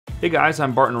Hey guys,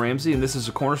 I'm Barton Ramsey and this is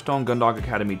a Cornerstone Gun Dog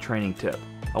Academy training tip.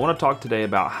 I want to talk today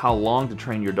about how long to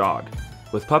train your dog.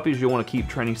 With puppies, you'll want to keep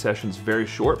training sessions very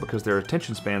short because their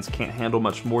attention spans can't handle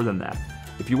much more than that.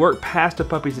 If you work past a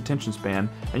puppy's attention span,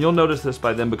 and you'll notice this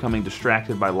by them becoming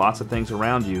distracted by lots of things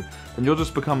around you, then you'll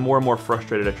just become more and more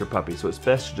frustrated at your puppy. So it's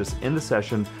best to just end the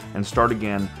session and start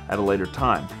again at a later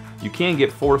time. You can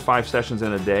get 4 to 5 sessions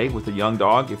in a day with a young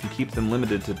dog if you keep them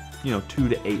limited to 2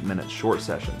 to 8 minute short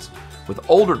sessions. With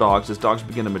older dogs, as dogs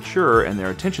begin to mature and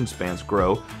their attention spans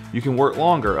grow, you can work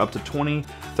longer, up to 20,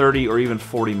 30, or even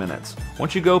 40 minutes.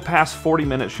 Once you go past 40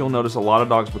 minutes, you'll notice a lot of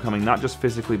dogs becoming not just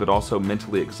physically but also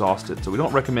mentally exhausted. So we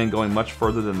don't recommend going much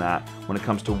further than that when it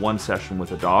comes to one session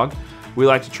with a dog. We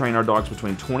like to train our dogs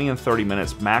between 20 and 30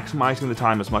 minutes, maximizing the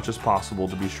time as much as possible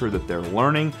to be sure that they're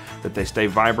learning, that they stay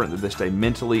vibrant, that they stay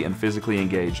mentally and physically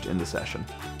engaged in the session.